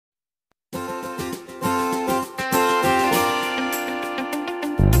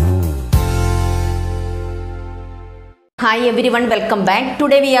Hi everyone, welcome back.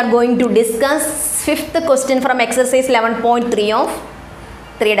 Today we are going to discuss fifth question from exercise 11.3 of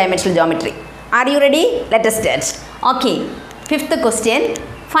 3-dimensional geometry. Are you ready? Let us start. Okay, fifth question.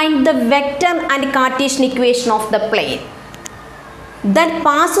 Find the vector and Cartesian equation of the plane that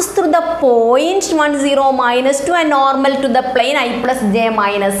passes through the point 1, 0, minus 2 and normal to the plane I plus j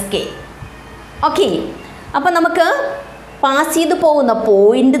minus k. Okay, അപ്പോൾ നമുക്ക് pass ചെയ്ത് പോകുന്ന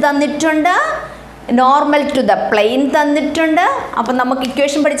point തന്നിട്ടുണ്ട്, normal to the plain തന്നിട്ടുണ്ട്. അപ്പം നമുക്ക്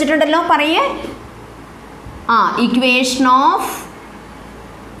equation പഠിച്ചിട്ടുണ്ടല്ലോ, പറയേ. Equation of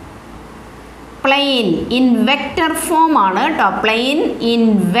plane in vector form ആണ് കേട്ടോ. Plain in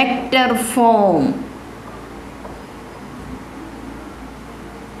vector form.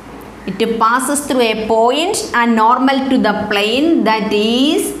 It passes through a point and normal to the plane, that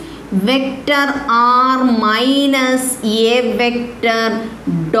is vector r minus a vector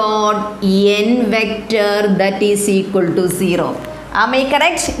dot n vector, that is equal to 0. Am I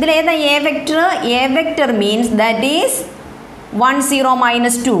correct? This is a vector. A vector means that is 1, 0,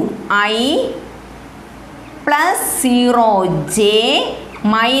 minus 2 I plus 0 j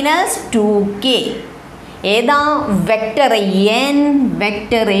minus 2k. ഏതാ vector n?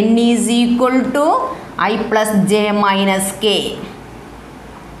 Vector n is equal to I plus j minus k.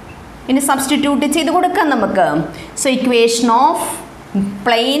 ഇനി substitute ചെയ്ത് കൊടുക്കാം നമുക്ക്. So equation of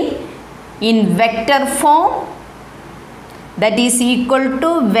plane in vector form, that is equal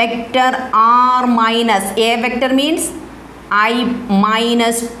to vector r minus a vector means I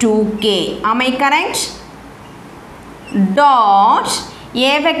minus 2k. Am I correct? Dot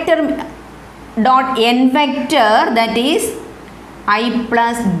a vector dot n vector, that is I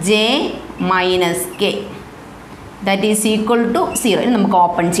plus j minus k, that is equal to 0. ഇനി നമുക്ക്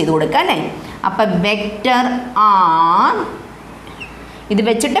open ചെയ്ത് കൊടുക്കാം അല്ലേ. അപ്പം vector R, ഇത്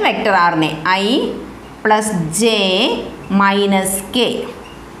വെച്ചിട്ട് vector ആറിനെ I plus J minus K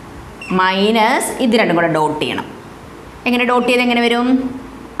minus ഇത് രണ്ടും കൂടെ ഡോട്ട് ചെയ്യണം. എങ്ങനെ ഡോട്ട് ചെയ്ത് എങ്ങനെ വരും?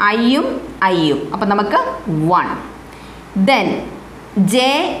 ഐയും ഐയും. അപ്പം നമുക്ക് 1. ദെൻ j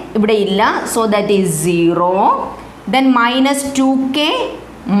ഇവിടെ ഇല്ല, so that is 0. Then minus 2k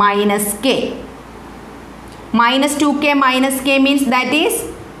minus k. Minus 2k minus k means that is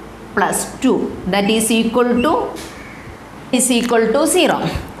plus 2, that is equal to 0.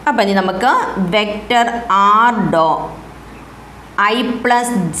 അപ്പം ഇനി നമുക്ക് vector R Dr I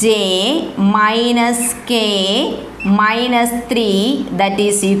plus J minus k minus 3, that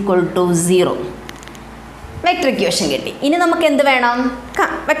is equal to 0. Vector equation കിട്ടി. ഇനി നമുക്ക് എന്ത് വേണം?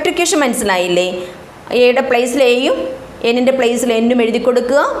 Vector equation മനസ്സിലായില്ലേ? എയുടെ പ്ലേസിൽ എയും എന്നിൻ്റെ പ്ലേസിൽ എന്നും എഴുതി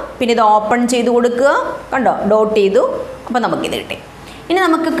കൊടുക്കുക, പിന്നെ ഇത് ഓപ്പൺ ചെയ്ത് കൊടുക്കുക. കണ്ടോ, ഡോട്ട് ചെയ്തു. അപ്പോൾ നമുക്കിത് കിട്ടി. ഇനി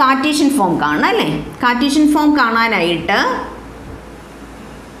നമുക്ക് കാർട്ടീഷ്യൻ ഫോം കാണാം അല്ലേ. കാർട്ടീഷ്യൻ ഫോം കാണാനായിട്ട്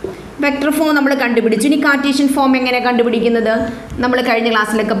വെക്റ്റർ ഫോം നമ്മൾ കണ്ടുപിടിച്ചു. ഇനി കാർട്ടീഷ്യൻ ഫോം എങ്ങനെ കണ്ടുപിടിക്കുന്നത്? നമ്മൾ കഴിഞ്ഞ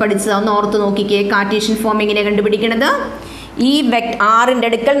ക്ലാസ്സിലൊക്കെ പഠിച്ചത് ഒന്ന് ഓർത്ത് നോക്കിക്കേ. കാർട്ടീഷ്യൻ ഫോം എങ്ങനെ കണ്ടുപിടിക്കണത്? ഈ ആറിൻ്റെ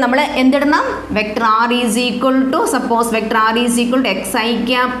അടുക്കൽ നമ്മൾ എന്തിടണം? Vector R is equal to, suppose vector R is equal to XI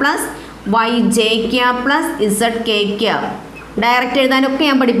plus YJ plus ZK. Direct എഴുതാനൊക്കെ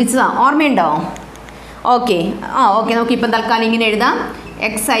ഞാൻ പഠിപ്പിച്ചതാണ്, ഓർമ്മയുണ്ടോ? Okay, okay. നമുക്ക് ഇപ്പം തൽക്കാലം ഇങ്ങനെ എഴുതാം.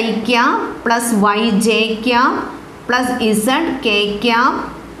 XI plus YJ plus ZK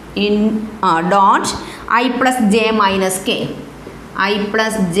in dot I plus J minus K. I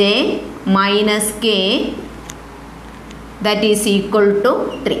plus J minus K, that is equal to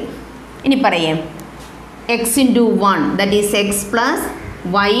 3. ഇനി പറയാം x into 1, that is x plus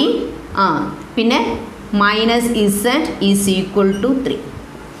y, പിന്നെ minus z is equal to 3.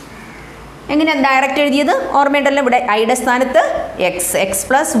 എങ്ങനെയാണ് direct എഴുതിയത്? ഓർമ്മയുണ്ടല്ലോ, ഇവിടെ ഐയുടെ സ്ഥാനത്ത് x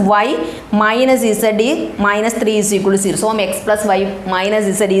plus Y minus z minus 3 is equal to 0. So x plus Y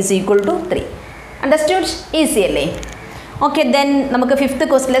minus z is equal to 3. Understood? Easy അല്ലേ? Okay, then നമുക്ക് fifth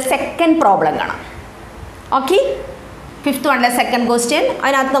ക്വസ്റ്റിലെ second problem കാണാം. Okay, fifth വണ്ണിലെ സെക്കൻഡ് ക്വസ്റ്റ്യൻ.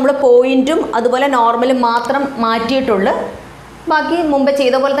 അതിനകത്ത് നമ്മൾ പോയിൻറ്റും അതുപോലെ നോർമലും മാത്രം മാറ്റിയിട്ടുള്ളൂ. ബാക്കി മുമ്പ്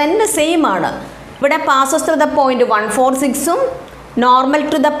ചെയ്ത പോലെ തന്നെ സെയിം ആണ്. ഇവിടെ passes through the point 1, 4, 6ഉം normal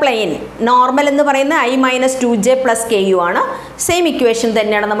to the plain, normal എന്ന് പറയുന്നത് I minus 2j plus k U ആണ്. സെയിം ഇക്വേഷൻ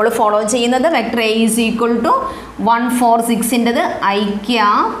തന്നെയാണ് നമ്മൾ ഫോളോ ചെയ്യുന്നത്. Vector A is equal to 1, 4, 6ൻ്റെത് I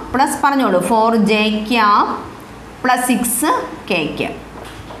plus പറഞ്ഞോളൂ 4j പ്ലസ് 6k.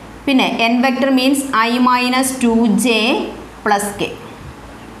 പിന്നെ n vector means I minus 2j plus k.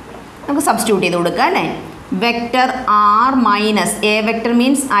 നമുക്ക് substitute ചെയ്ത് കൊടുക്കുക അല്ലേ. Vector R minus A vector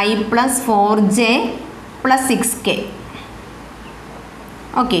means I plus 4j plus 6k.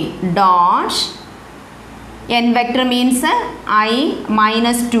 Okay, dot n vector means I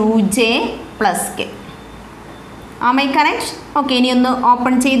minus 2j plus k. Am I correct? Okay, ഇനി ഒന്ന്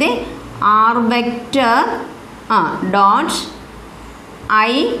open ചെയ്തേ. R vector dot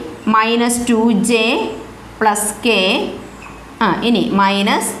I minus 2j plus k ഇനി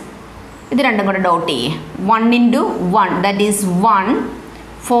minus ഇത് രണ്ടും കൂടെ dot ചെയ്യേ 1 into 1 that is 1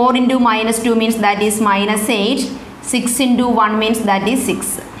 4 into minus 2 means that is minus 8 6 into 1 means that is 6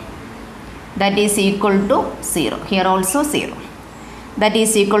 that is equal to 0 here also 0 that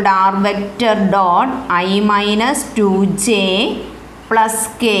is equal to r vector dot I minus 2j plus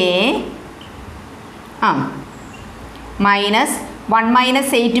k minus 1 minus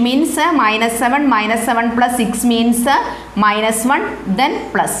 8 means minus 7 plus 6 means minus 1 then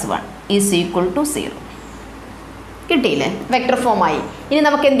plus 1 is equal to 0 കിട്ടിയില്ലേ vector form ആയി ഇനി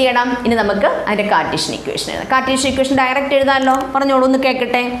നമുക്ക് എന്ത് ചെയ്യണം ഇനി നമുക്ക് അതിൻ്റെ Cartesian equation എഴുതാം കാർട്ടീഷ്യൻ ഇക്വേഷൻ ഡയറക്റ്റ് എഴുതാമല്ലോ പറഞ്ഞോളൂ ഒന്ന്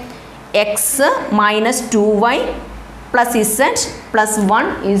കേൾക്കട്ടെ X minus 2y plus Z plus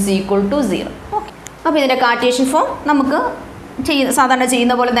 1 is equal to 0 okay അപ്പോൾ ഇതിൻ്റെ കാർട്ടീഷ്യൻ ഫോം നമുക്ക് സാധാരണ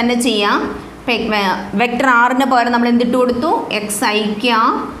ചെയ്യുന്ന പോലെ തന്നെ ചെയ്യാം വെക്ടർ ആറിന് പകരം നമ്മൾ എന്തിട്ട് കൊടുത്തു X I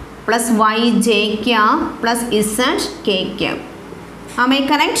cap plus Y J cap plus Z K cap ആമേ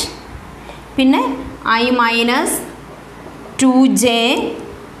കറക്റ്റ് പിന്നെ I minus 2j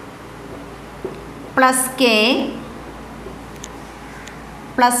plus K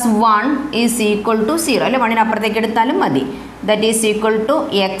plus 1 is equal to 0 അല്ലെ 1 അപ്പുറത്തേക്ക് എടുത്താലും മതി that is equal to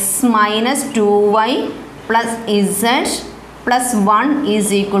X minus 2y plus Z plus 1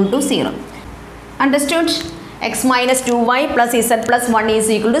 is equal to 0 understood x minus 2y plus z plus 1 is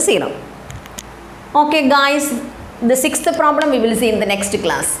equal to 0 okay guys the sixth problem we will see in the next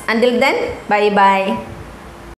class until then bye bye